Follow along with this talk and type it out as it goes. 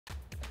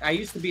I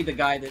used to be the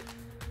guy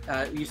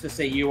that used to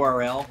say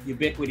URL,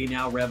 ubiquity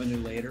now, revenue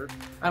later.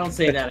 I don't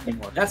say that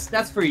anymore.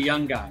 That's for a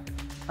young guy.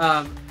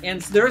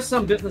 And there are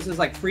some businesses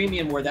like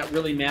freemium where that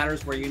really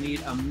matters, where you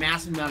need a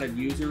massive amount of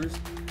users,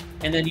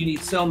 and then you need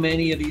so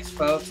many of these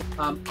folks.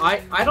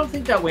 I don't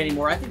think that way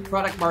anymore. I think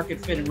product market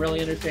fit and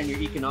really understand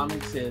your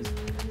economics is,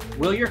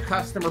 will your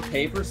customer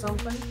pay for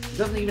something? It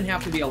doesn't even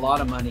have to be a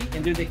lot of money.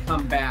 And do they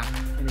come back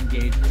and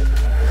engage with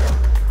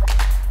it?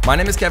 My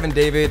name is Kevin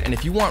David, and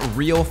if you want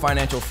real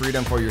financial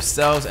freedom for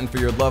yourselves and for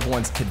your loved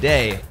ones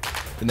today,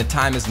 then the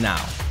time is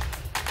now.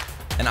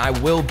 And I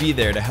will be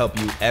there to help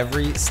you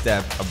every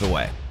step of the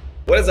way.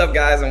 What is up,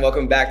 guys, and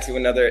welcome back to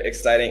another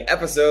exciting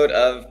episode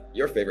of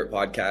your favorite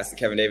podcast, the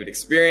Kevin David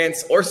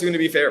Experience, or soon to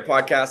be favorite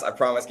podcast. I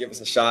promise, give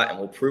us a shot and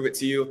we'll prove it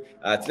to you.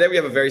 Today we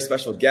have a very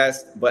special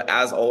guest, but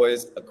as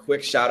always, a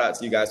quick shout out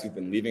to you guys who've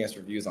been leaving us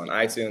reviews on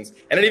iTunes,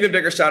 and an even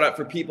bigger shout out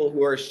for people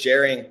who are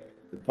sharing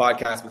the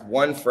podcast with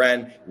one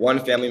friend, one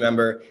family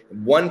member.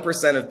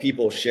 1% of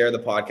people share the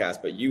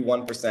podcast, but you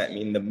 1%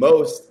 mean the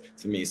most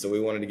to me. So we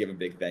wanted to give a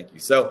big thank you.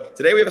 So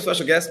today we have a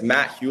special guest,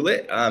 Matt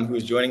Hulett, who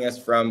is joining us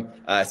from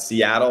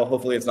Seattle.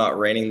 Hopefully it's not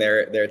raining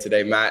there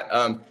today, Matt.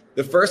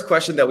 The first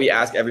question that we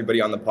ask everybody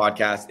on the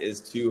podcast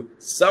is to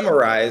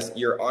summarize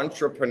your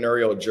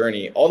entrepreneurial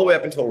journey all the way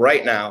up until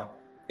right now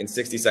in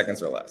 60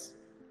 seconds or less.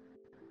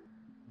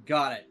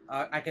 Got it.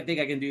 I think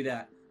I can do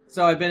that.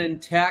 So I've been in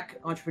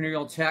tech,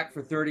 entrepreneurial tech,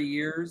 for 30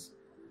 years.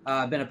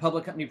 I've been a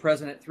public company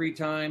president 3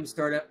 times,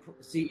 startup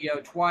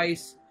CEO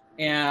twice,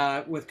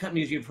 and with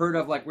companies you've heard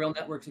of like Real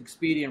Networks,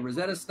 Expedia, and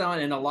Rosetta Stone,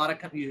 and a lot of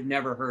companies you've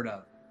never heard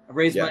of. I've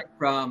raised money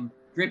from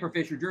Draper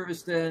Fisher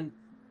Jerviston,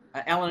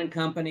 Allen &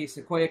 Company,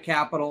 Sequoia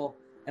Capital,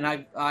 and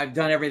I've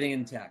done everything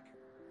in tech.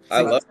 So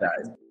I love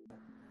that.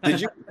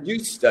 Did you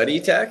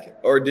study tech,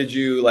 or did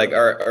you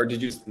or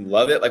did you just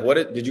love it? Like,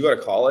 did you go to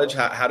college?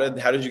 How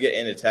did you get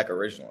into tech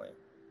originally?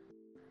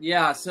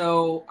 Yeah,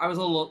 so I was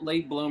a little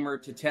late bloomer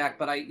to tech,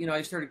 but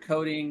I started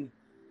coding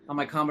on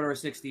my Commodore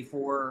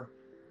 64.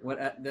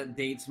 That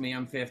dates me.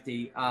 I'm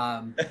 50.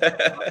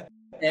 But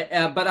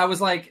I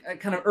was like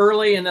kind of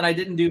early, and then I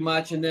didn't do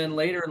much. And then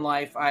later in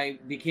life, I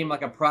became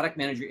like a product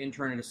manager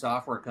intern at a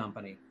software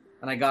company,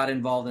 and I got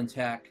involved in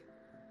tech.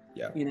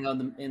 Yeah.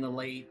 In the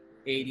late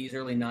 80s,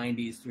 early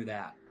 90s through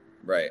that.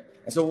 Right.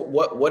 And so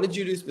what did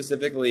you do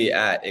specifically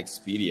at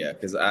Expedia?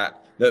 Because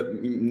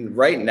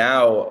right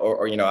now,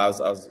 I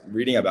was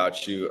reading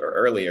about you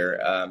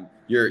earlier.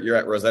 You're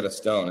at Rosetta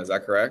Stone. Is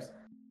that correct?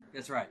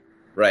 That's right.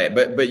 Right.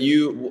 But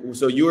you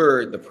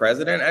were the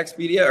president at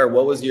Expedia, or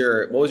what was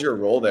your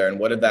role there, and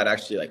what did that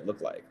actually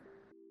look like?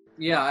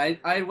 Yeah,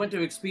 I went to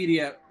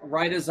Expedia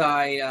right as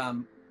I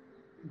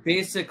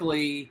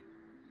basically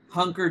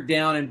hunkered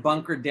down and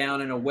bunkered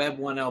down in a Web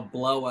 1.0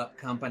 blow-up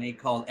company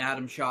called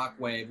Atom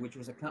Shockwave, which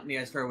was a company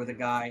I started with a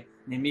guy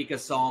named Mika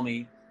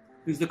Salmi,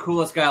 who's the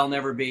coolest guy I'll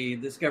never be,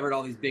 discovered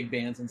all these big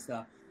bands and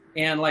stuff.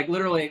 And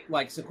literally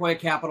Sequoia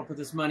Capital put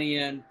this money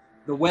in.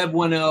 The Web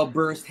 1.0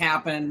 burst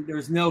happened. There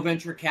was no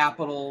venture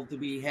capital to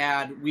be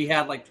had. We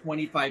had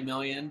 25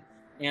 million,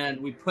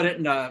 and we put it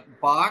in a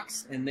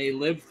box, and they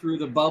lived through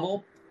the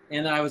bubble.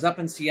 And I was up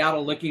in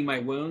Seattle licking my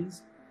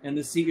wounds. And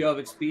the CEO of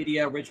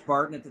Expedia, Rich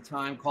Barton at the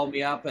time, called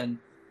me up and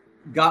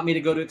got me to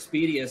go to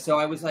Expedia. So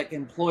I was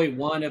employee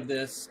one of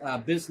this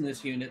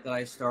business unit that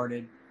I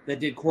started that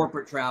did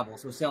corporate travel.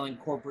 So selling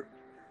corporate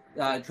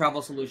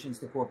travel solutions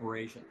to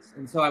corporations.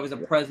 And so I was a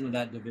president of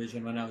that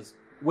division when I was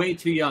way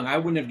too young. I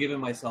wouldn't have given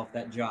myself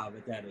that job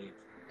at that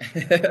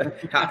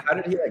age. How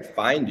did he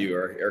find you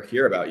or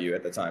hear about you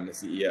at the time, the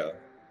CEO?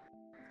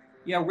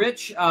 Yeah,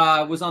 Rich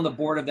was on the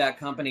board of that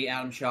company,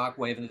 Atom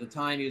Shockwave, and at the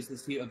time he was the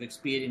CEO of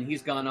Expedia, and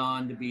he's gone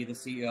on to be the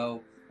CEO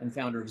and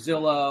founder of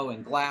Zillow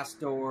and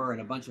Glassdoor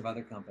and a bunch of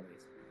other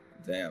companies.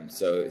 Damn,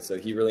 so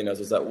he really knows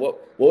what's up. What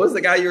was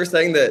the guy you were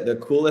saying, the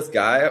coolest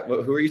guy?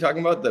 Who were you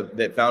talking about,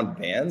 that found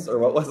bands, or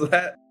what was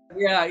that?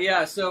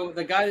 Yeah. So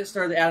the guy that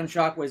started Atom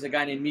Shockwave is a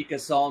guy named Mika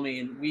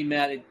Salmi, and we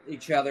met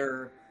each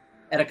other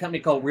at a company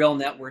called Real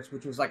Networks,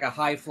 which was a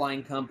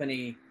high-flying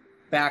company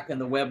back in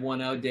the Web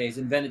 1.0 days,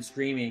 invented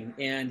streaming,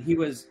 and he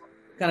was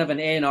kind of an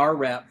A&R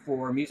rep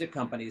for music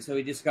companies. So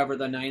he discovered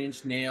the Nine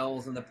Inch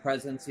Nails and the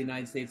Presidents of the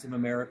United States of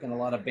America and a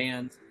lot of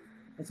bands.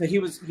 And so he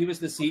was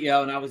the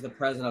CEO, and I was the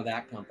president of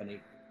that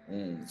company.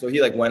 So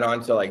he went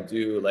on to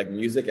do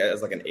music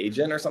as an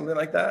agent or something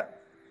like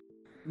that?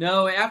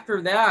 No, after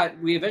that,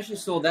 we eventually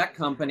sold that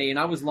company, and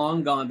I was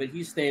long gone, but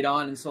he stayed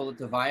on and sold it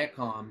to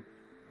Viacom.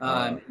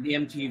 The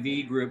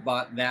MTV group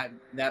bought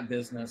that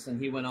business, and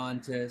he went on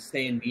to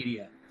stay in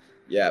media.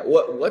 Yeah.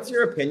 What's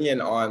your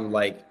opinion on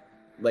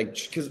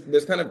because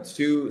there's kind of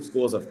 2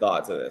 schools of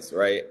thought to this,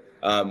 right?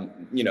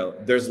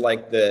 There's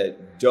the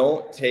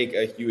don't take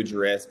a huge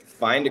risk,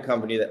 find a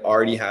company that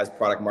already has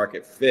product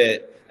market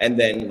fit, and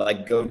then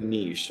go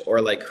niche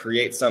or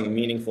create some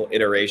meaningful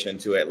iteration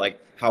to it, like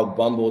how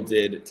Bumble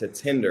did to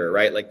Tinder,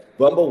 right?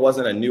 Bumble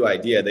wasn't a new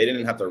idea. They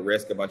didn't have to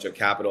risk a bunch of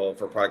capital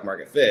for product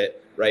market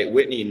fit, right?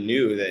 Whitney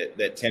knew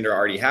that Tinder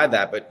already had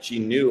that, but she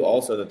knew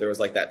also that there was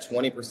that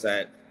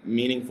 20%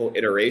 meaningful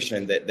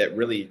iteration that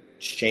really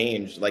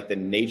changed like the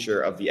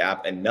nature of the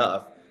app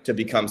enough to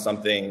become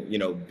something, you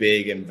know,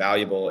 big and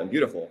valuable and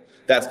beautiful.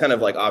 That's kind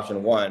of like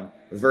option one,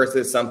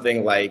 versus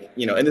something like,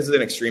 you know, and this is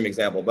an extreme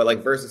example, but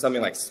like versus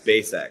something like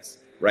SpaceX,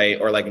 right?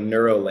 Or like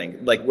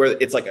Neuralink, like where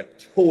it's like a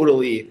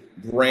totally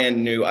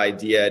brand new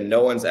idea.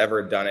 No one's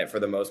ever done it for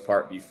the most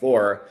part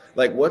before.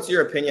 Like, what's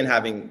your opinion,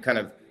 having kind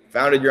of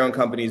founded your own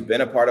companies,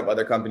 been a part of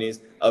other companies,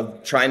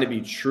 of trying to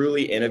be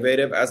truly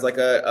innovative as like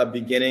a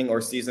beginning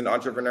or seasoned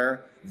entrepreneur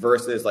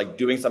versus like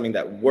doing something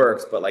that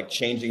works, but like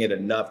changing it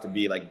enough to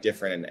be like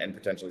different and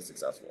potentially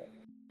successful?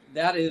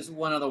 That is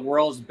one of the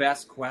world's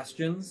best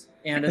questions,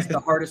 and it's the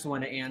hardest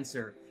one to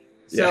answer.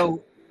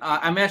 So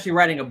I'm actually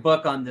writing a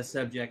book on this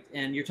subject,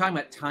 and you're talking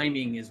about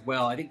timing as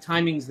well. I think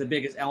timing is the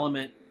biggest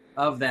element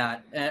of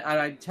that. And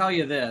I tell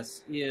you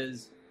this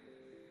is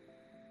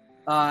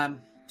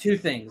two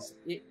things.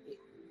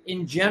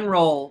 In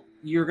general,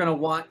 you're going to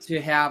want to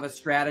have a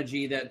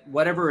strategy that,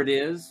 whatever it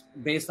is,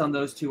 based on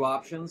those two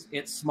options,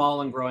 it's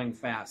small and growing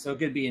fast. So it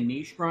could be a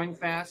niche growing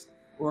fast,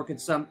 or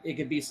it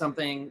could be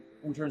something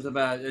in terms of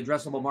an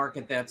addressable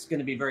market that's going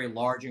to be very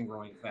large and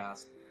growing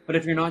fast. But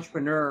if you're an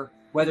entrepreneur,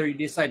 whether you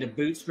decide to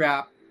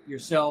bootstrap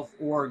yourself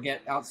or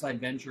get outside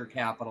venture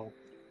capital,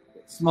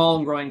 small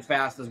and growing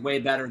fast is way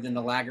better than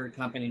the laggard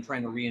company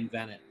trying to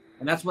reinvent it.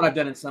 And that's what I've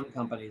done in some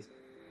companies.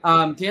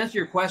 To answer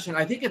your question,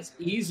 I think it's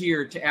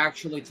easier to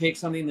actually take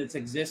something that's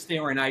existing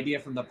or an idea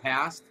from the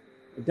past,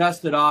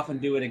 dust it off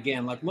and do it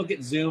again. Like, look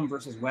at Zoom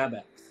versus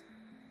WebEx.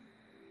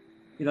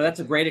 You know,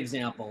 that's a great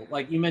example.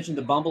 Like you mentioned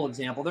the Bumble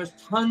example. There's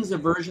tons of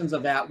versions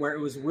of that where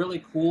it was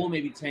really cool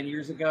maybe 10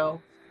 years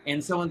ago,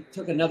 and someone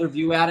took another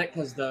view at it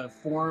because the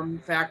form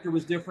factor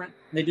was different,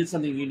 and they did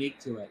something unique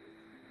to it.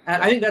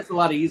 And I think that's a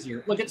lot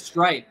easier. Look at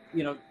Stripe,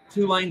 you know,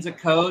 2 lines of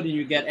code and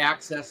you get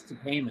access to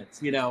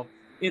payments, you know.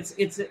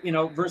 It's you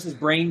know, versus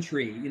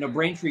Braintree. You know,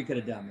 Braintree could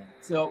have done that.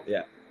 So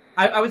yeah,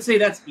 I would say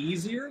that's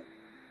easier.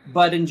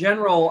 But in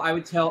general, I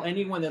would tell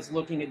anyone that's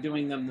looking at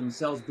doing them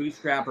themselves,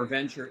 bootstrap or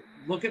venture,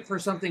 look at for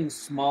something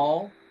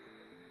small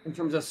in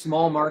terms of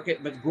small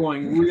market, but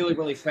growing really,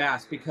 really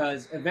fast,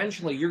 because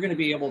eventually you're going to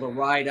be able to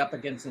ride up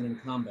against an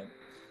incumbent.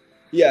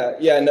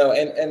 No.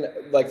 And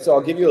like, so I'll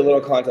give you a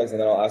little context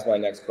and then I'll ask my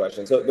next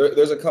question. So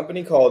there's a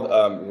company called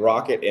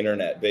Rocket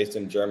Internet based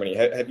in Germany.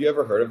 Have you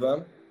ever heard of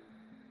them?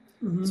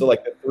 Mm-hmm. So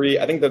like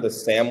I think they're the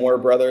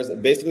Samware brothers.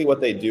 Basically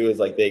what they do is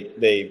like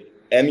they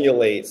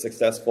emulate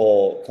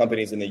successful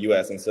companies in the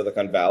US and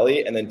Silicon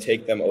Valley and then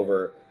take them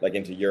over like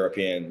into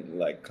European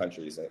like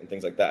countries and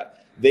things like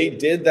that. They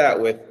did that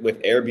with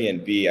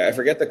Airbnb. I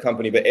forget the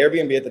company, but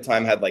Airbnb at the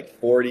time had like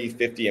 40,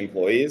 50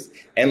 employees.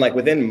 And like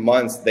within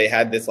months, they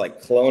had this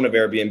like clone of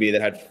Airbnb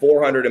that had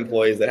 400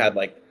 employees that had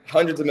like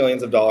hundreds of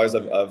millions of dollars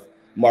of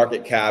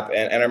market cap.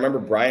 And I remember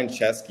Brian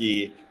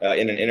Chesky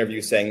in an interview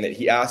saying that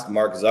he asked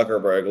Mark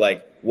Zuckerberg,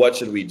 like, what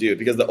should we do?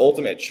 Because the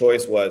ultimate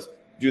choice was,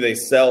 do they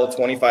sell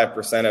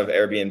 25% of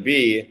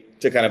Airbnb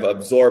to kind of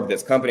absorb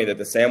this company that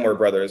the Samware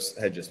brothers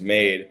had just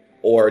made?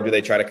 Or do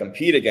they try to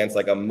compete against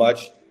like a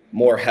much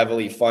more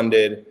heavily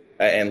funded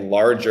and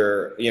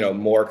larger, you know,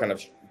 more kind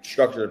of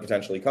structured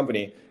potentially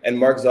company? And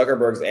Mark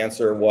Zuckerberg's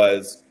answer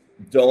was,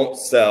 don't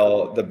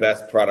sell, the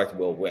best product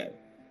will win.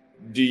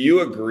 Do you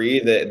agree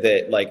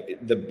that like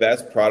the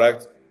best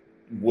product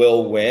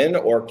will win,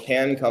 or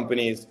can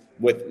companies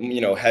with, you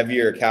know,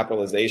 heavier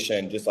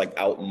capitalization just like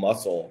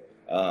outmuscle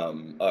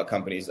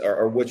companies,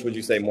 or which would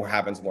you say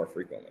happens more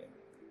frequently?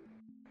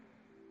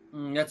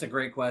 That's a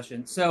great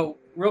question. So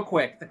real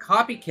quick, the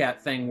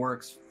copycat thing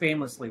works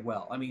famously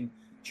well. I mean,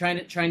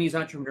 Chinese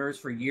entrepreneurs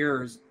for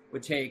years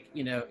would take,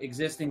 you know,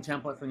 existing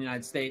template from the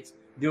United States,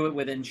 do it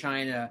within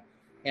China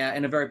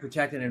in a very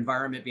protected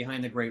environment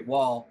behind the Great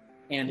Wall,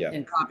 and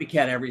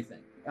copycat everything.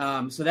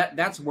 So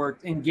that's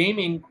worked. In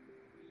gaming,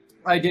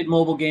 I did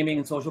mobile gaming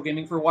and social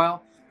gaming for a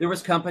while. There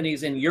was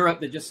companies in Europe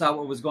that just saw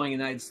what was going in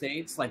the United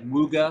States, like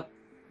Wooga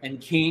and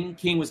King.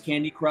 King was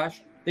Candy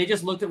Crush. They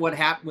just looked at what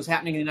was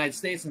happening in the United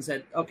States and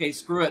said, okay,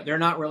 screw it. They're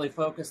not really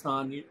focused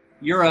on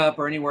Europe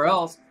or anywhere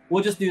else.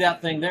 We'll just do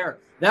that thing there.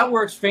 That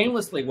works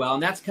famously well.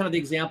 And that's kind of the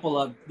example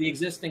of the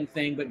existing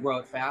thing, but grow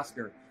it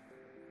faster.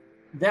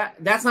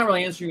 That's not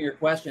really answering your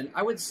question.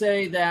 I would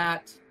say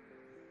that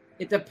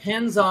it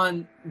depends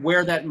on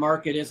where that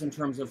market is in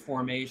terms of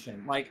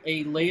formation. Like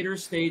a later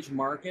stage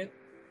market,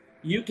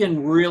 you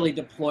can really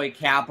deploy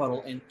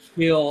capital and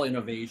kill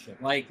innovation.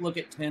 Like look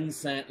at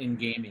Tencent in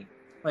gaming.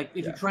 Like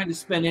if you're trying to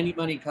spend any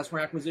money in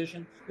customer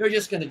acquisition, they're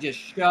just going to just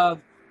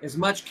shove as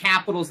much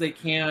capital as they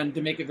can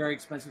to make it very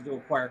expensive to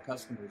acquire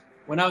customers.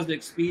 When I was at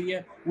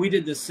Expedia, we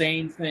did the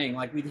same thing.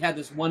 Like we had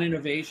this one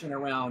innovation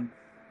around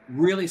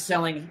really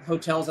selling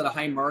hotels at a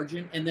high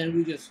margin, and then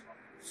we just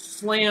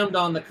slammed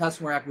on the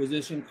customer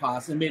acquisition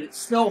costs and made it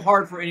so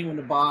hard for anyone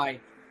to buy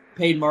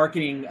paid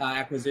marketing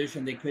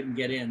acquisition they couldn't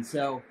get in.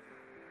 So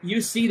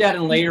you see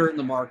that later in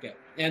the market,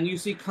 and you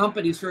see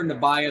companies starting to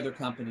buy other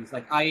companies.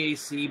 Like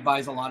IAC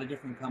buys a lot of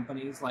different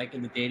companies, like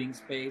in the dating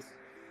space.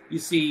 You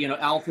see, you know,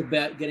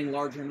 Alphabet getting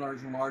larger and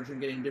larger and larger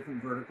and getting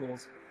different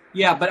verticals.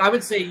 Yeah, but I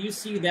would say you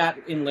see that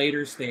in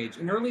later stage.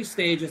 In early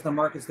stage, as the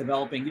market's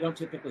developing, you don't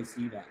typically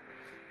see that.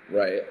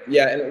 Right.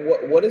 Yeah.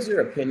 And what is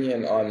your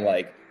opinion on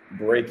like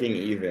breaking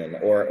even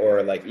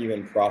or like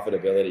even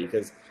profitability?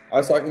 Because I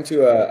was talking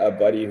to a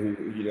buddy who,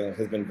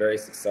 has been very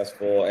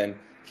successful, and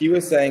he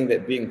was saying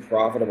that being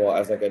profitable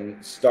as like a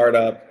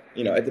startup,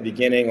 at the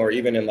beginning or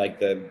even in like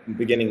the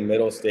beginning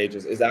middle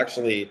stages is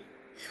actually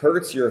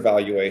hurts your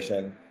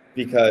valuation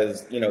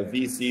because,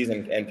 VCs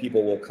and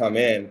people will come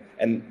in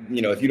and,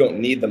 if you don't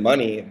need the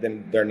money,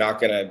 then they're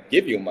not going to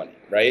give you money.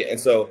 Right. And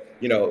so,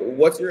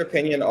 what's your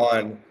opinion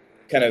on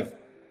kind of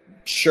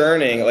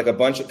churning like a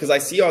bunch of, because I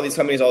see all these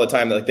companies all the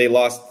time, like they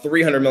lost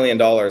 $300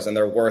 million and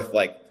they're worth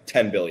like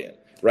 10 billion,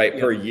 right,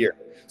 per year.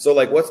 So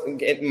like what's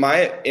in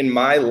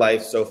my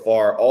life so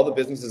far, all the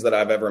businesses that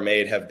I've ever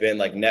made have been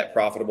like net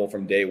profitable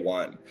from day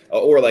one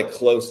or like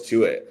close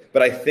to it.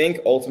 But I think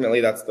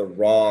ultimately that's the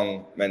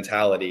wrong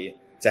mentality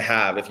to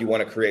have if you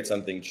want to create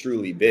something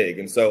truly big.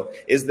 And so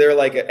is there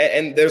like,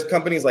 and there's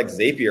companies like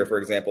Zapier, for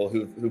example,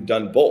 who've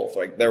done both.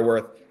 Like they're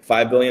worth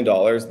 $5 billion.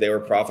 They were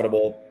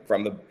profitable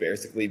from the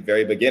basically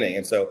very beginning.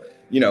 And so,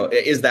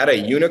 is that a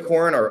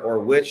unicorn or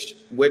which,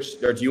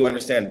 or do you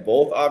understand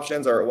both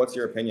options, or what's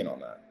your opinion on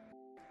that?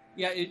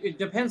 Yeah, it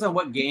depends on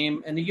what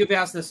game. And you've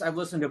asked this, I've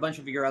listened to a bunch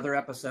of your other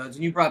episodes,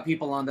 and you brought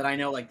people on that I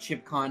know, like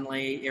Chip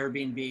Conley,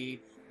 Airbnb.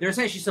 There's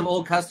actually some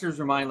old customers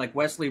of mine, like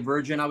Wesley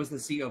Virgin. I was the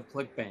CEO of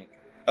ClickBank.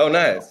 Oh,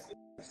 nice.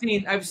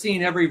 I've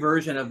seen every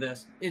version of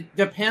this. It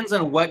depends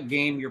on what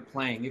game you're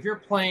playing. If you're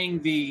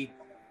playing the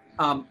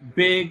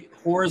big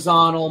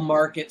horizontal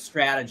market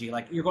strategy,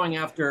 like you're going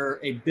after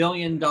 $1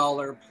 billion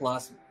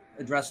plus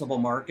addressable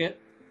market,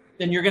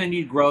 then you're going to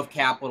need growth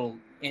capital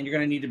and you're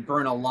going to need to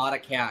burn a lot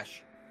of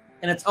cash.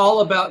 And it's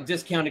all about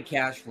discounted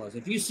cash flows.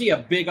 If you see a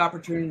big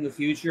opportunity in the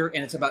future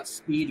and it's about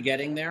speed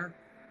getting there,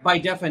 by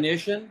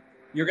definition,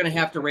 you're going to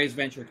have to raise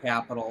venture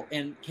capital,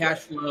 and cash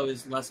flow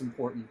is less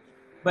important.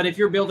 But if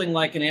you're building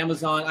like an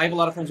Amazon, I have a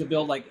lot of friends who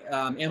build like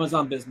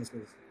Amazon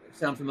businesses.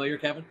 Sound familiar,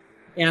 Kevin?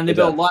 And they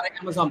build a lot of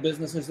Amazon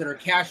businesses that are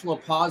cash flow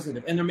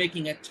positive, and they're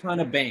making a ton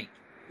of bank.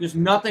 There's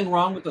nothing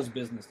wrong with those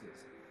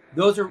businesses.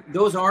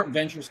 Those aren't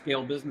venture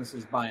scale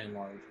businesses by and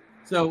large.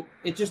 So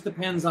it just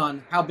depends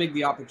on how big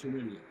the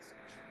opportunity is.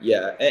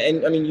 Yeah,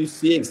 and I mean, you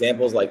see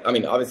examples like, I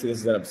mean, obviously this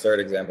is an absurd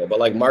example, but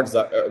like Mark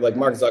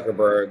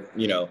Zuckerberg,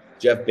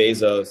 Jeff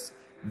Bezos,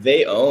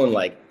 they own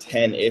like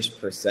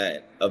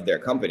 10-ish% of their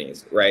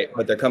companies, right?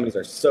 But their companies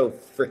are so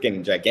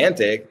freaking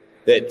gigantic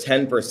that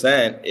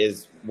 10%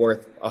 is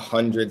worth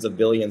hundreds of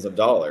billions of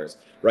dollars,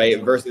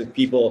 right? Versus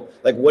people,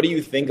 like, what do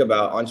you think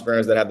about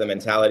entrepreneurs that have the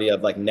mentality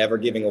of like never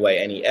giving away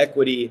any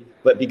equity,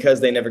 but because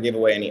they never give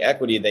away any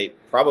equity, they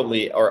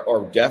probably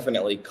or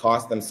definitely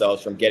cost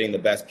themselves from getting the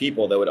best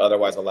people that would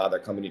otherwise allow their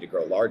company to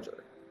grow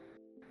larger?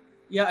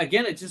 Yeah,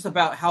 again, it's just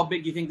about how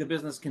big you think the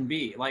business can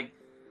be. Like,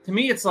 to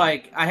me, it's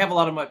like I have a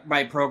lot of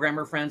my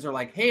programmer friends are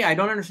like, hey, I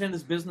don't understand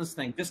this business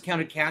thing,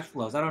 discounted cash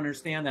flows. I don't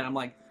understand that. I'm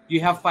like, do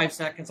you have 5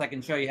 seconds? I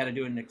can show you how to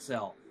do it in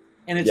Excel.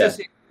 And it's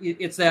just,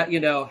 it's that,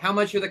 how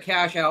much are the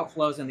cash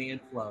outflows and the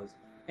inflows?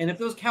 And if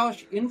those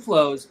cash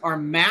inflows are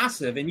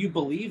massive and you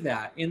believe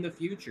that in the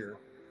future,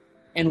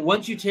 and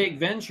once you take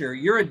venture,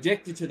 you're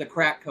addicted to the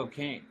crack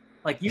cocaine.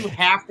 Like, you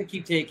have to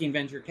keep taking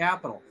venture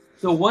capital.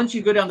 So once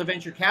you go down the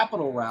venture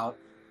capital route,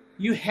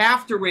 you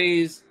have to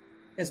raise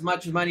as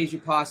much money as you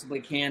possibly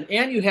can,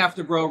 and you have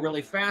to grow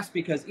really fast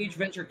because each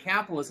venture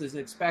capitalist is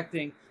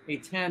expecting a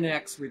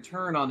 10x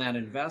return on that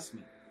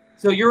investment.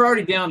 So you're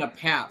already down a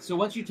path. So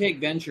once you take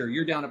venture,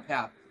 you're down a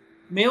path.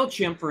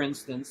 MailChimp, for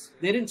instance,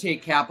 they didn't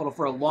take capital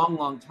for a long,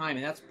 long time,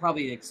 and that's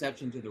probably the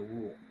exception to the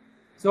rule.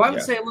 So I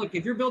would say, look,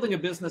 if you're building a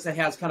business that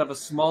has kind of a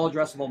small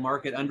addressable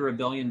market under $1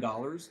 billion,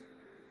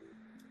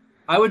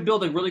 I would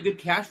build a really good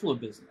cash flow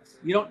business.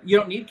 You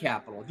don't need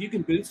capital. If you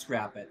can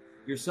bootstrap it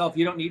yourself,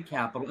 you don't need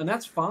capital, and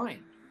that's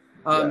fine.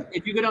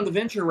 If you go down the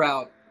venture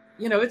route,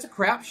 it's a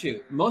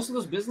crapshoot. Most of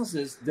those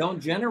businesses don't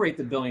generate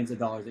the billions of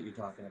dollars that you're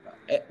talking about.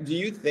 Do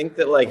you think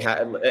that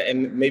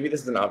and maybe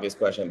this is an obvious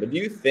question, but do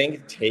you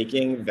think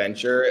taking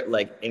venture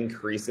like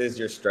increases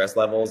your stress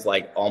levels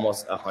like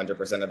almost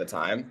 100% of the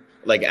time,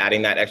 like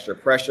adding that extra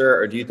pressure?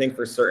 Or do you think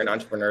for certain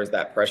entrepreneurs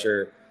that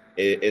pressure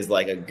is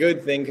like a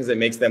good thing because it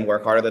makes them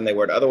work harder than they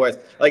would otherwise?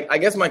 Like, I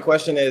guess my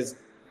question is,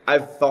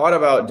 I've thought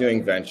about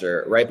doing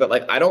venture, right? But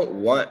like, I don't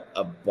want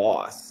a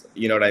boss,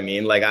 you know what I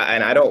mean? Like,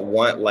 I don't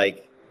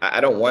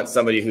want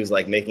somebody who's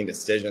like making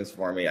decisions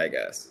for me, I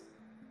guess.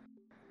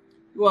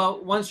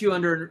 Well, once you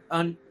own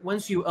under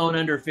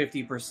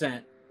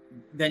 50%,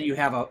 then you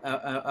have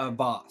a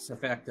boss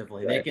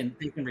effectively. Right.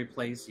 They can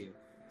replace you.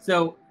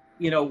 So,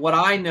 what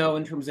I know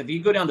in terms of, if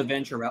you go down the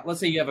venture route, let's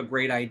say you have a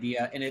great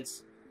idea and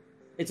it's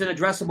an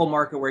addressable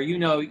market where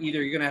either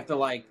you're going to have to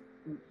like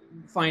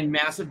find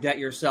massive debt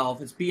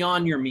yourself. It's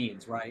beyond your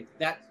means, right?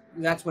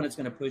 That's when it's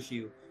going to push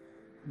you.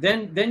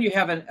 Then you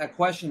have a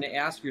question to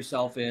ask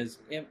yourself is,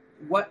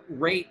 what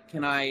rate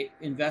can I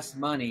invest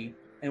money,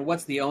 and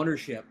what's the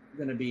ownership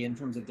going to be in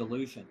terms of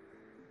dilution?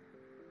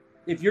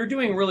 If you're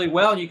doing really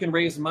well and you can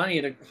raise money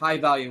at a high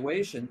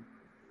valuation,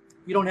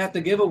 you don't have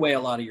to give away a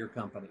lot of your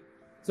company.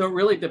 So it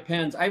really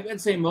depends. I would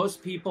say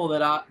most people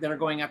that are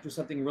going after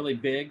something really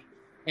big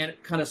and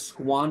kind of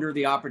squander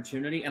the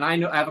opportunity. And I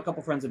have a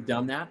couple friends have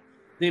done that.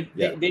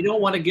 They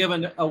don't want to give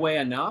away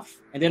enough,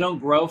 and they don't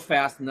grow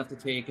fast enough to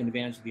take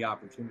advantage of the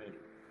opportunity.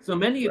 So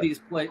many of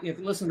these, if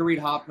you listen to Reid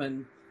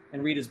Hoffman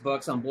and read his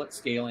books on blitz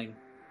scaling,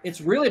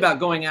 it's really about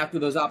going after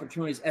those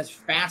opportunities as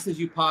fast as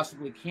you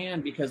possibly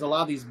can, because a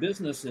lot of these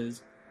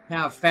businesses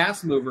have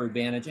fast mover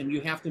advantage, and you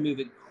have to move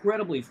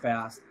incredibly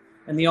fast.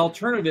 And the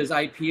alternative is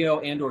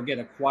IPO and or get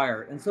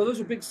acquired. And so those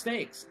are big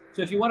stakes.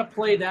 So if you want to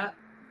play that,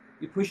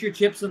 you push your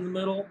chips in the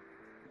middle,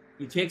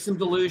 you take some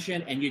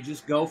dilution, and you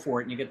just go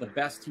for it, and you get the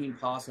best team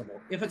possible.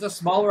 If it's a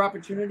smaller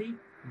opportunity,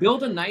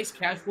 build a nice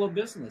cash flow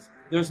business.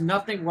 There's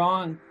nothing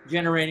wrong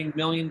generating $1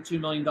 million, $2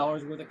 million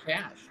worth of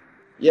cash.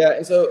 Yeah.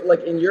 And so,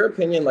 like, in your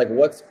opinion, like,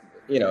 what's,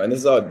 and this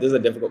is a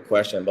difficult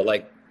question, but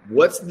like,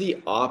 what's the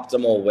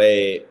optimal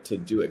way to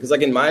do it? Because,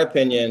 like, in my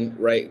opinion,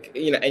 right,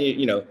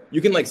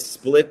 you can like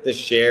split the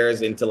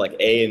shares into like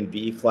A and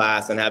B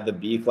class, and have the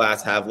B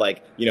class have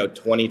like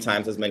 20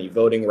 times as many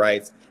voting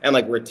rights, and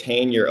like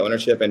retain your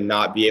ownership and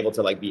not be able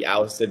to like be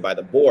ousted by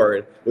the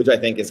board, which I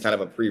think is kind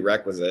of a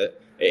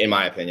prerequisite, in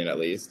my opinion at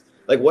least.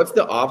 Like, what's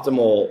the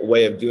optimal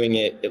way of doing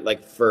it,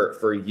 like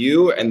for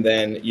you, and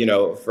then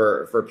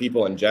for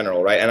people in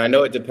general, right? And I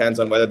know it depends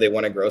on whether they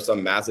want to grow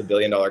some massive $1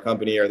 billion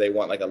company, or they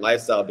want like a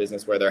lifestyle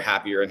business where they're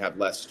happier and have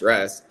less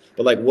stress.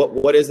 But like,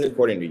 what is it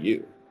according to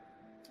you?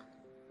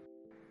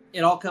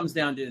 It all comes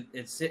down to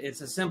it's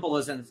as simple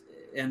as this,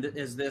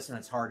 and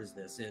as hard as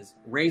this is: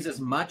 raise as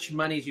much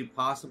money as you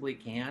possibly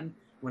can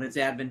when it's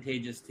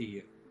advantageous to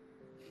you.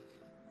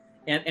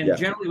 And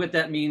generally, what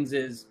that means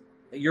is,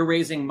 you're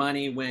raising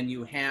money when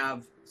you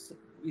have,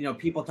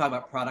 people talk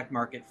about product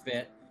market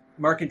fit.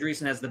 Mark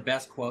Andreessen has the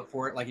best quote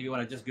for it. Like, if you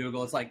want to just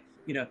Google, it's like,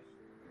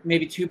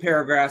 maybe 2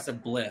 paragraphs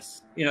of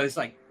bliss. It's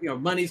like,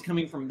 money's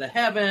coming from the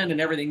heaven and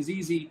everything's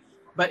easy.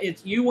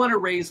 But you want to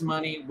raise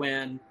money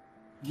when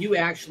you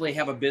actually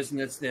have a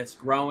business that's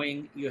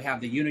growing. You have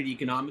the unit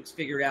economics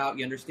figured out.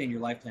 You understand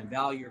your lifetime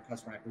value, your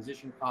customer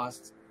acquisition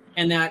costs,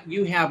 and that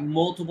you have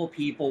multiple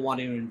people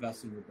wanting to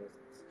invest in your business.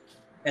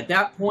 At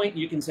that point,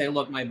 you can say,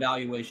 look, my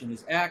valuation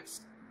is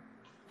X.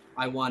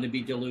 I want to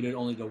be diluted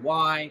only to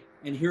Y.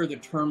 And here are the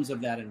terms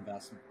of that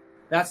investment.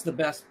 That's the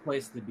best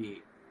place to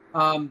be.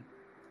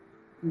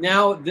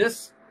 Now,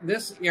 this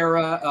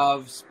era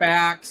of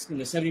SPACs,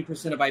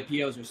 70% of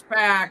IPOs are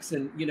SPACs,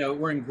 and,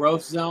 we're in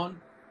growth zone.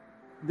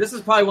 This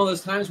is probably one of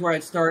those times where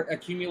I'd start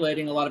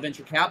accumulating a lot of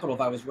venture capital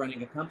if I was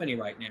running a company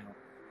right now.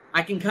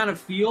 I can kind of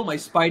feel my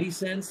spidey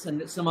sense,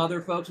 and some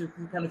other folks are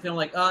kind of feeling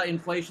like,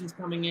 inflation's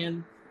coming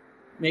in.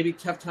 Maybe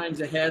tough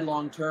times ahead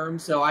long term.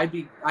 So I'd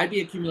be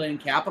accumulating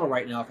capital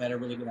right now if I had a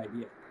really good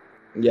idea.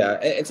 Yeah.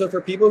 And so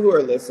for people who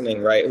are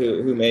listening, right,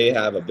 who may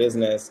have a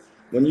business,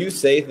 when you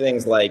say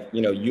things like,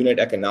 unit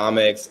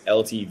economics,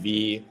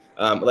 LTV,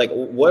 like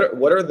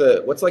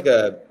what's like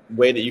a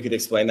way that you could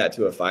explain that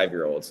to a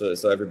 5-year-old?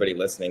 So everybody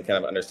listening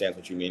kind of understands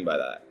what you mean by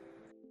that.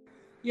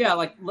 Yeah.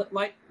 Like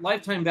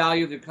lifetime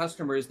value of the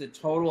customer is the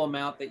total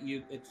amount that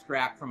you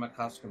extract from a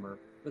customer,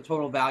 the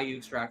total value you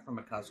extract from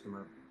a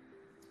customer.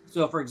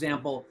 So, for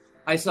example,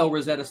 I sell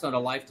Rosetta Stone, a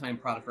lifetime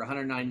product, for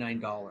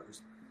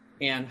 $199.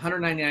 And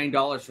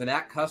 $199 for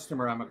that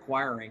customer I'm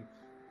acquiring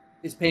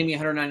is paying me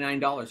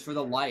 $199 for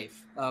the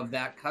life of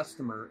that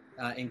customer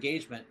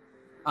engagement.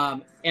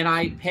 And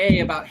I pay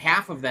about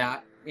half of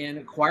that in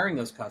acquiring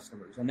those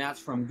customers. And that's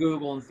from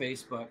Google and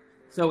Facebook.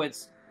 So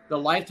it's the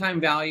lifetime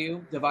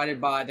value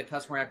divided by the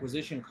customer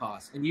acquisition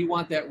cost. And you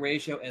want that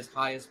ratio as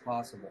high as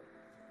possible.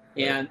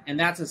 Right. And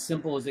that's as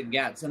simple as it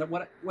gets. And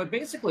what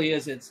basically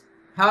is, it's,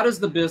 how does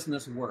the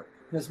business work?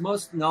 Because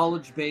most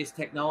knowledge-based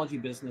technology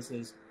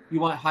businesses, you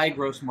want high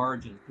gross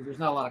margins because there's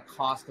not a lot of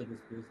cost of this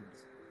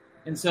business.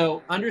 And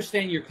so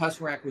understanding your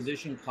customer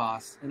acquisition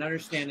costs and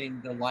understanding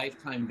the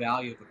lifetime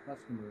value of a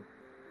customer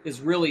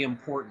is really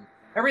important.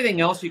 Everything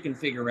else you can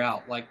figure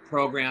out, like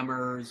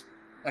programmers,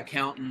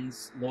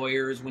 accountants,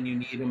 lawyers, when you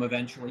need them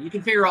eventually. You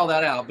can figure all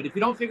that out. But if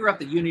you don't figure out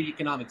the unit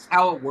economics,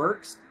 how it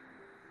works,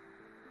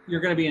 you're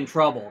going to be in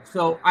trouble.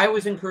 So I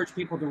always encourage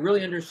people to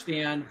really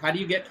understand, how do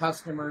you get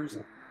customers,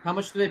 how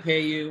much do they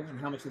pay you, and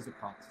how much does it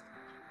cost?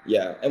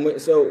 Yeah. And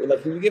so,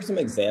 like, can you give some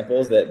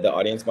examples that the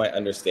audience might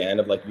understand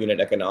of like unit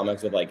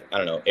economics with, like, I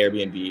don't know,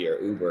 Airbnb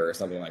or Uber or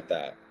something like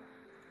that?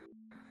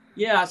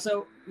 Yeah.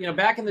 So,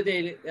 back in the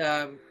day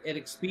at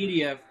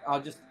Expedia,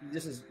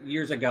 this is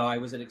years ago, I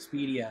was at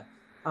Expedia.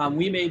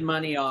 We made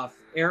money off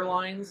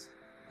airlines,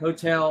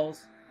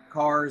 hotels,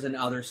 cars, and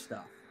other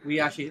stuff. We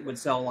actually would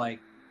sell like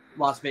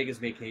Las Vegas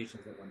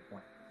vacations at one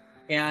point.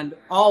 And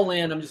all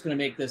in, I'm just going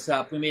to make this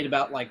up, we made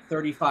about like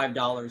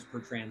 $35 per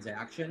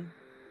transaction.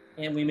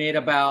 And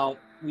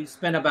we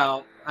spent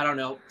about, I don't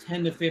know,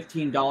 $10 to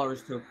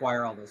 $15 to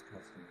acquire all those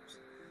customers.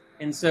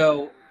 And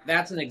so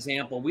that's an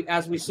example.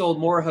 As we sold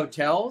more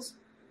hotels,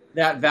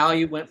 that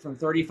value went from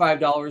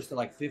 $35 to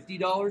like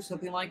 $50,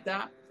 something like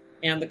that.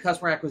 And the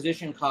customer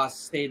acquisition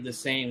costs stayed the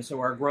same. So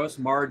our gross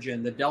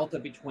margin, the delta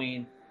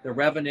between the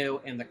revenue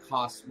and the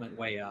costs, went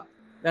way up.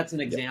 That's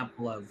an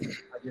example of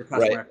your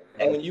Right. customer.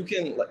 And when you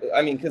can,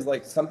 I mean, because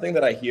like something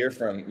that I hear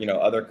from,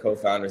 other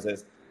co-founders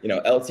is,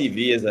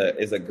 LTV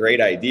is a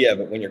great idea,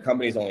 but when your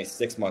company is only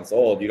 6 months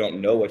old, you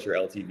don't know what your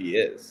LTV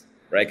is,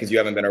 right? Because you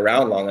haven't been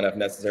around long enough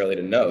necessarily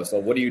to know. So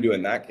what do you do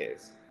in that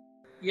case?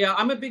 Yeah,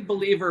 I'm a big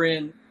believer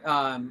in,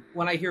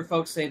 when I hear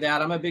folks say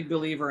that, I'm a big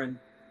believer in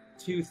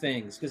two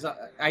things. Because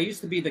I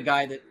used to be the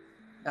guy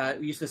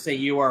that used to say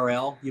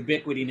URL,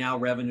 ubiquity now,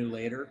 revenue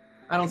later.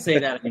 I don't say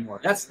that anymore.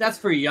 That's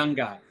for a young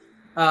guy.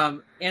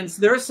 And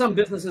so there are some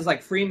businesses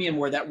like freemium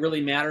where that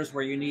really matters,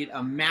 where you need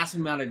a massive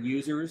amount of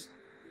users,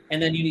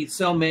 and then you need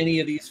so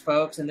many of these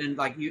folks. And then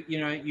like you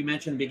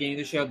mentioned at the beginning of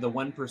the show, the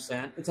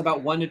 1%. It's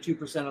about 1 to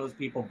 2% of those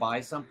people buy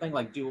something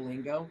like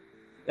Duolingo.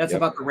 That's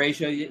about the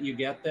ratio you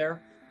get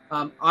there.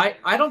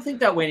 I don't think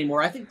that way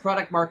anymore. I think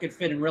product market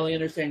fit and really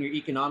understand your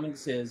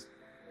economics is,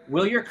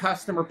 will your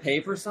customer pay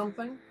for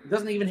something? It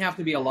doesn't even have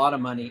to be a lot of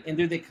money. And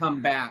do they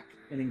come back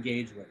and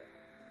engage with it?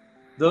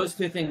 Those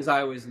two things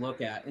I always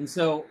look at. And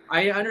so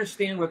I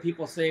understand what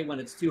people say when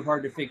it's too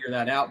hard to figure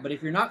that out. But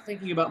if you're not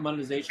thinking about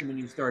monetization when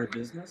you start a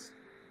business,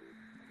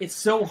 it's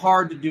so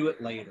hard to do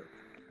it later.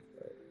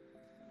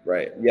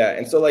 Right. Yeah.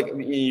 And so like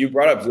you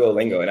brought up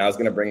Duolingo, and I was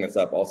going to bring this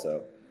up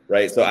also.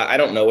 Right. So I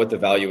don't know what the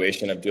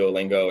valuation of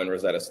Duolingo and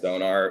Rosetta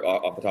Stone are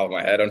off the top of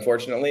my head,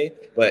 unfortunately.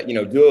 But,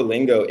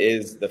 Duolingo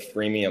is the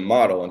freemium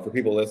model. And for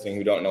people listening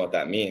who don't know what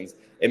that means,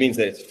 it means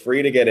that it's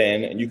free to get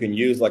in and you can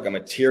use like a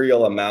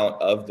material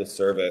amount of the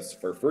service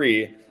for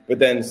free. But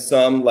then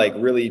some like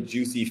really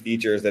juicy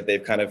features that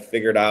they've kind of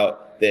figured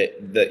out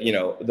that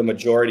the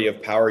majority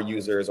of power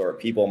users or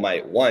people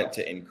might want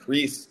to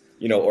increase,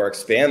 or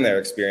expand their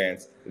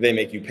experience, they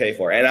make you pay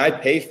for. And I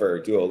pay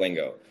for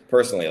Duolingo.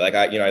 Personally, like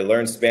I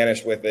learned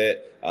Spanish with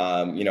it.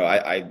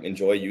 I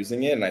enjoy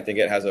using it, and I think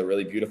it has a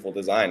really beautiful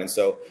design. And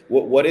so,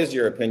 what is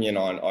your opinion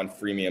on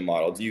freemium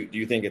model? Do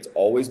you think it's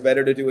always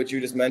better to do what you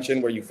just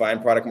mentioned, where you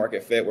find product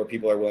market fit, where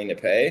people are willing to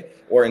pay,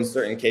 or in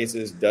certain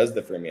cases, does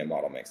the freemium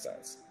model make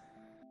sense?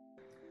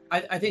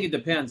 I think it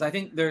depends. I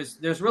think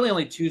there's really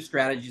only two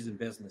strategies in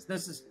business.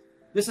 This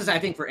is I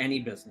think for any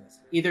business.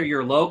 Either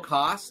you're low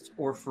cost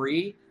or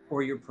free,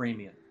 or you're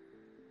premium.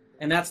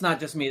 And that's not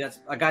just me. That's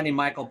a guy named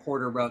Michael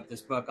Porter wrote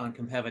this book on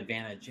competitive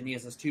advantage, and he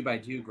has this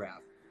 2x2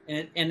 graph.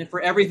 And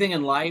for everything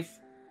in life,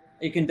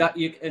 you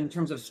in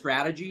terms of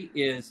strategy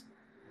is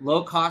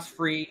low cost,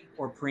 free,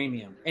 or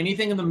premium.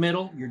 Anything in the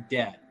middle, you're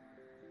dead.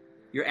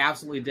 You're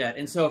absolutely dead.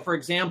 And so, for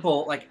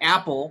example, like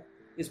Apple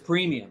is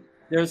premium.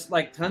 There's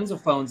like tons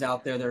of phones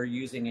out there that are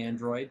using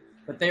Android,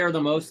 but they are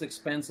the most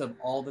expensive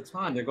all the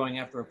time. They're going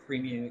after a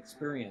premium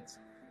experience.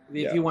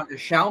 If you want a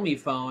Xiaomi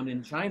phone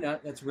in China,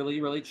 that's really,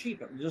 really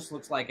cheap. It just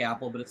looks like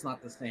Apple, but it's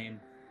not the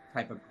same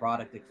type of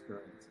product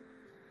experience.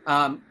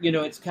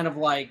 It's kind of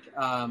like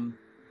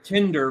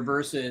Tinder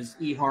versus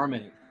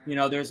eHarmony.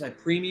 There's a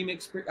premium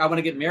experience. I want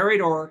to get married,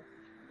 or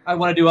I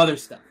want to do other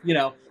stuff,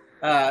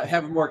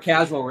 have more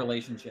casual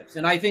relationships.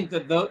 And I think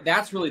that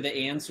that's really the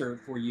answer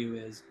for you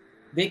is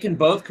they can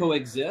both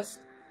coexist.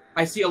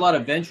 I see a lot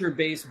of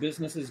venture-based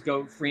businesses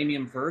go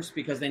freemium first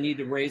because they need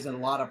to raise a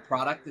lot of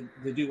product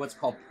to do what's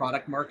called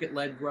product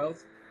market-led growth.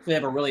 So they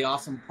have a really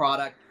awesome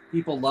product.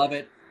 People love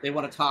it. They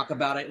want to talk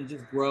about it, and it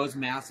just grows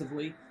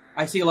massively.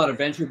 I see a lot of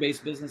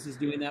venture-based businesses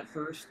doing that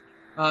first.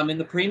 And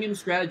the premium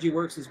strategy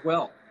works as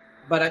well.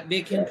 But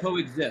they can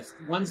coexist.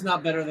 One's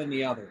not better than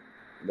the other.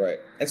 Right.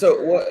 And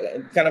so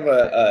what kind of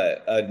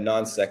a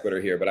non sequitur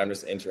here, but I'm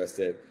just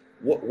interested.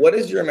 What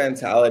is your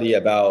mentality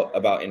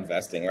about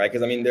investing, right?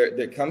 Because I mean,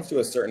 there comes to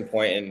a certain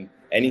point in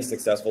any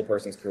successful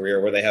person's career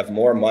where they have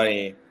more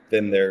money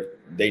than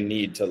they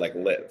need to like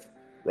live,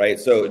 right?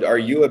 So are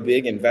you a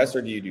big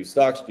investor? Do you do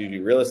stocks? Do you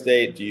do real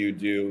estate? Do you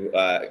do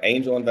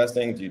angel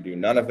investing? Do you do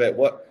none of it?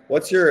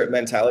 What's your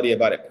mentality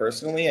about it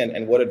personally?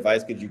 And what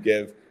advice could you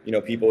give,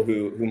 people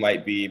who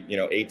might be,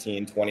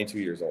 18, 22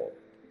 years old?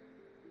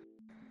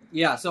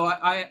 Yeah. So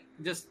I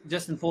just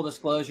in full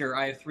disclosure,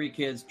 I have 3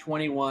 kids,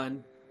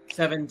 21,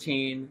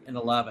 17, and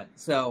 11.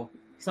 So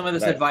some of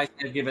this advice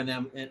I've given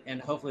them, and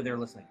hopefully they're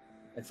listening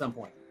at some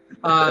point.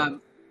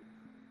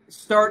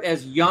 Start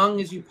as young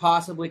as you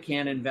possibly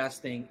can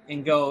investing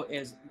and go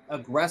as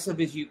aggressive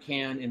as you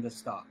can into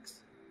stocks.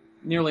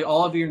 Nearly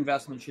all of your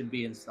investment should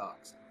be in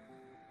stocks.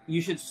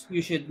 You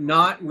should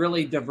not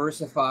really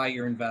diversify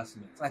your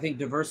investments. I think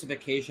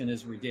diversification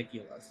is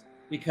ridiculous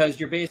because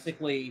you're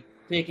basically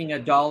taking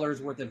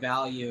 $1 worth of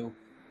value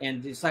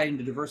and deciding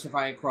to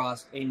diversify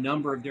across a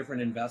number of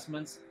different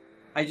investments.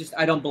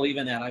 I don't believe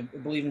in that. I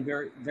believe in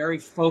very, very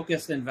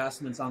focused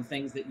investments on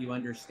things that you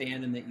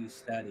understand and that you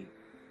study.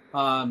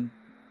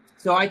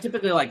 So I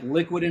typically like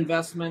liquid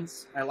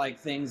investments. I like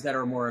things that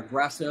are more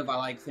aggressive. I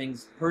like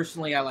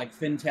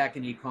fintech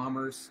and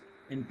e-commerce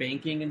and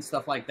banking and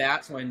stuff like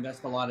that. So I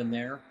invest a lot in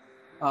there.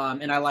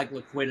 And I like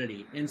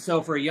liquidity. And so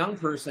for a young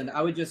person,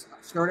 I would just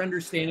start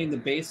understanding the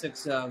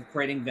basics of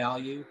creating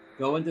value,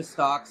 go into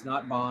stocks,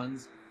 not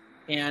bonds,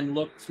 and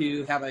look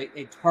to have a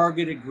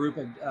targeted group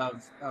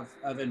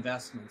of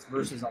investments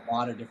versus a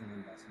lot of different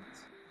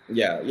investments.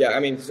 Yeah. I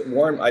mean,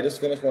 Warren, I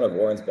just finished one of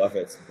Warren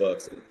Buffett's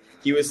books.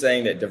 he was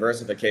saying that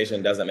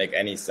diversification doesn't make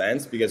any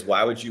sense, because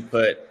why would you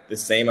put the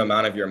same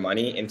amount of your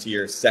money into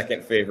your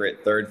second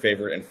favorite, third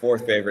favorite, and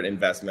fourth favorite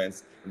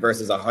investments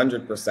versus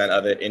 100%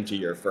 of it into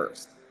your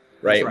first,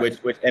 right? Which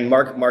and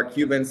Mark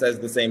Cuban says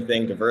the same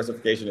thing.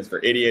 Diversification is for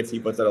idiots. He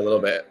puts it a little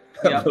bit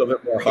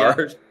more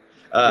harsh.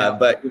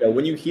 But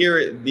when you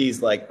hear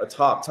these like a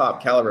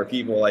top caliber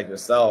people like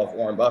yourself,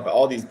 Warren Buffett,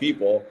 all these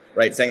people,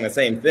 right, saying the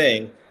same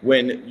thing,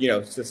 when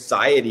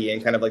society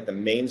and kind of like the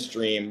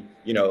mainstream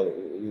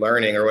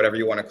learning, or whatever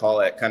you want to call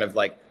it, kind of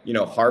like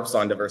harps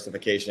on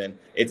diversification,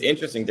 it's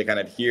interesting to kind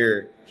of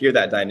hear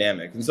that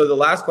dynamic. And so the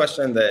last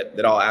question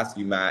that I'll ask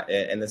you, Matt,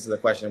 and this is a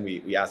question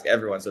we ask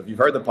everyone, so if you've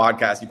heard the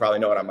podcast, you probably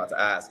know what I'm about to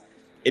ask.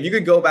 If you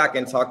could go back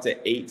and talk to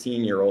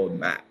 18-year-old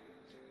Matt,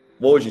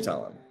 what would you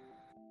tell him?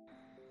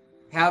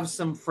 Have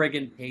some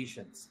friggin'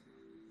 patience.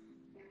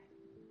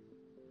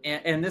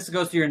 And this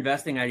goes to your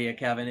investing idea,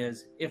 Kevin,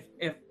 is if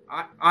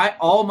I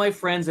all my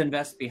friends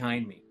invest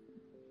behind me.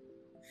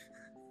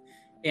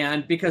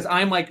 And because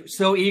I'm like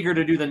so eager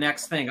to do the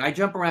next thing, I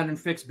jump around and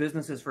fix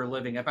businesses for a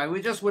living. If I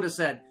would have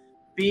said,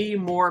 be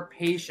more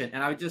patient.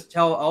 And I would just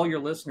tell all your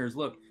listeners,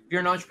 look, if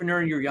you're an entrepreneur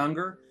and you're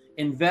younger,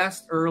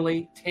 invest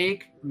early,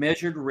 take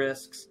measured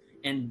risks,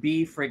 and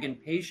be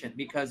friggin' patient,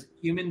 because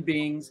human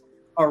beings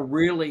are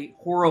really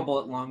horrible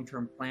at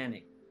long-term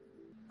planning.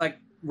 Like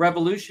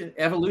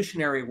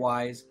evolutionary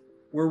wise,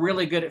 we're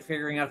really good at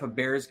figuring out if a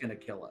bear is going to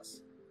kill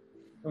us.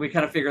 And we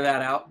kind of figure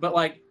that out. But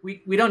like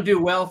we don't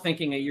do well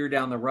thinking a year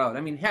down the road.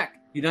 I mean, heck,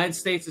 the United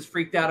States is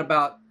freaked out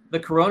about the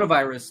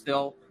coronavirus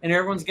still, and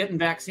everyone's getting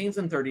vaccines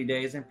in 30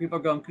 days, and people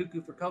are going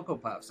cuckoo for Cocoa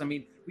Puffs. I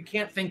mean, we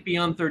can't think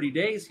beyond 30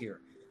 days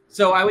here.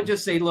 So I would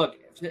just say, look,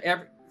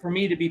 for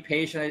me to be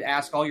patient, I'd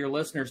ask all your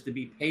listeners to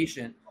be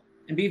patient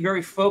and be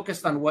very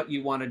focused on what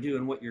you want to do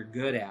and what you're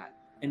good at,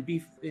 and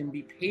be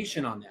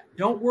patient on that.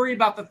 Don't worry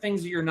about the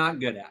things that you're not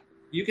good at.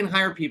 You can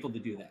hire people to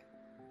do that.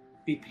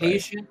 Be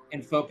patient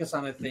and focus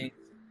on the things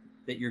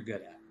that you're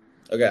good at.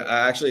 Okay,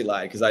 I actually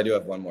lied, because I do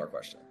have one more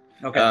question.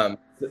 Okay.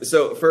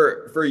 So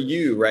for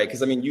you, right,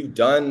 because I mean, you've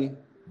done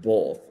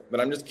both, but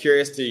I'm just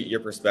curious to your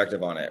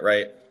perspective on it,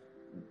 right?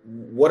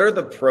 What are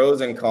the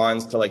pros and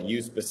cons to like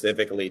you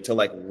specifically to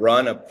like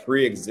run a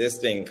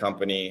pre-existing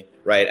company,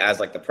 right, as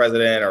like the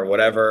president or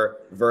whatever,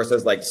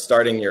 versus like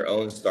starting your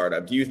own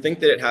startup? Do you think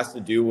that it has to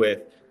do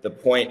with the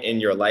point in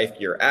your life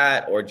you're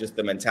at, or just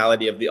the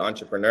mentality of the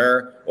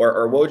entrepreneur,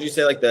 or what would you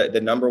say like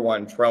the number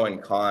one pro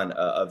and con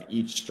of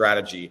each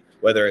strategy,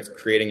 whether it's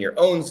creating your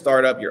own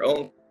startup, your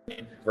own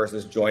company,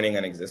 versus joining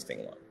an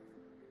existing one?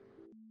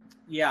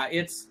 Yeah,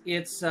 it's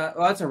well,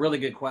 that's a really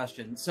good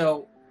question.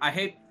 So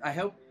I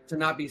hope to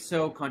not be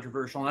so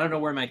controversial. And I don't know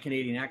where my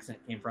Canadian accent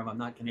came from. I'm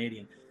not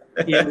Canadian.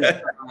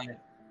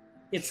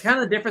 It's kind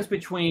of the difference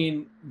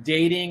between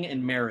dating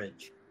and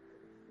marriage.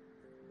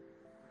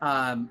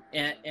 And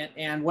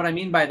what I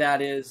mean by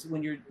that is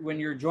when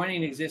you're joining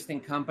an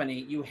existing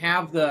company, you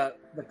have the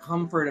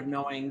comfort of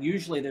knowing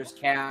usually there's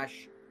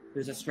cash,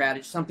 there's a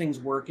strategy, something's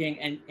working,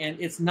 and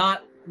it's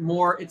not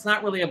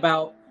really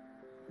about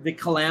the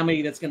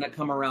calamity that's going to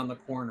come around the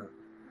corner,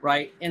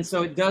 right? And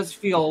so it does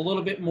feel a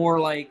little bit more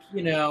like,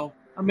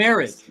 a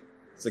marriage.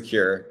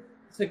 Secure.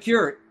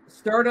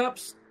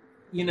 Startups,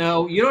 you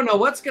don't know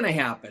what's going to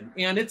happen,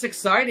 and it's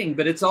exciting,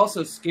 but it's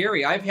also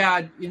scary. I've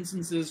had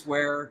instances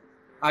where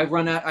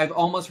I've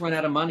almost run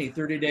out of money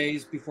 30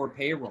 days before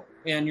payroll.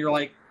 And you're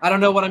like, I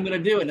don't know what I'm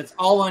going to do. And it's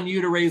all on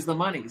you to raise the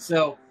money.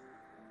 So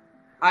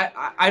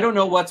I don't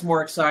know what's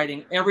more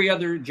exciting. Every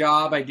other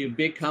job, I do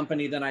big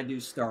company than I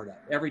do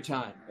startup every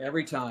time.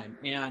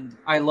 And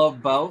I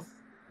love both,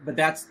 but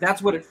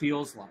that's what it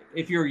feels like.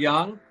 If you're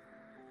young,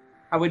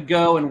 I would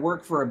go and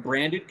work for a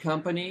branded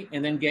company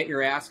and then get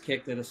your ass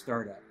kicked at a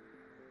startup.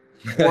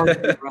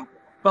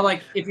 But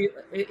like,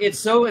 it's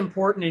so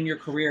important in your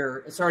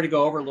career, sorry to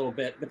go over a little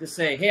bit, but to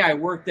say, hey, I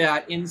worked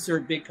at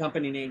insert big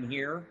company name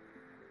here,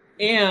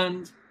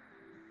 and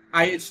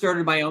I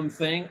started my own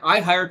thing. I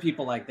hire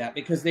people like that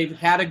because they've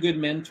had a good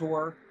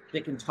mentor.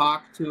 They can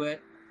talk to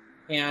it.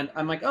 And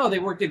I'm like, oh, they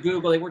worked at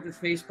Google, they worked at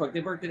Facebook,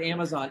 they worked at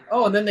Amazon.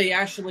 Oh, and then they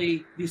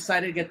actually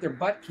decided to get their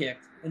butt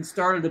kicked and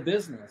started a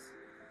business.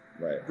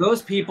 Right.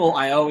 Those people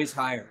I always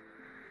hire.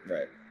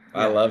 Right.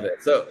 I love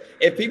it. So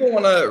if people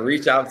want to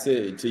reach out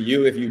to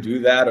you, if you do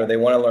that, or they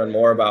want to learn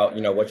more about,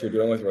 what you're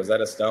doing with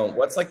Rosetta Stone,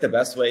 what's like the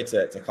best way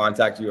to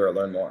contact you or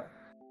learn more?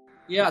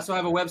 Yeah. So I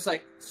have a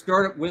website,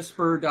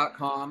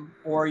 startupwhisper.com,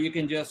 or you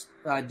can just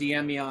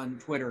DM me on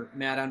Twitter,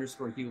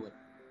 Matt_Hulett.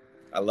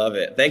 I love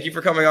it. Thank you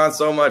for coming on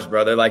so much,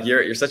 brother. Like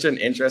you're such an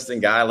interesting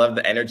guy. I love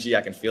the energy.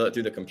 I can feel it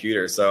through the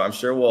computer. So I'm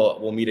sure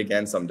we'll meet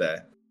again someday.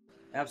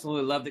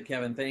 Absolutely. Loved it,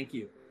 Kevin. Thank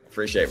you.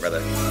 Appreciate it,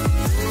 brother.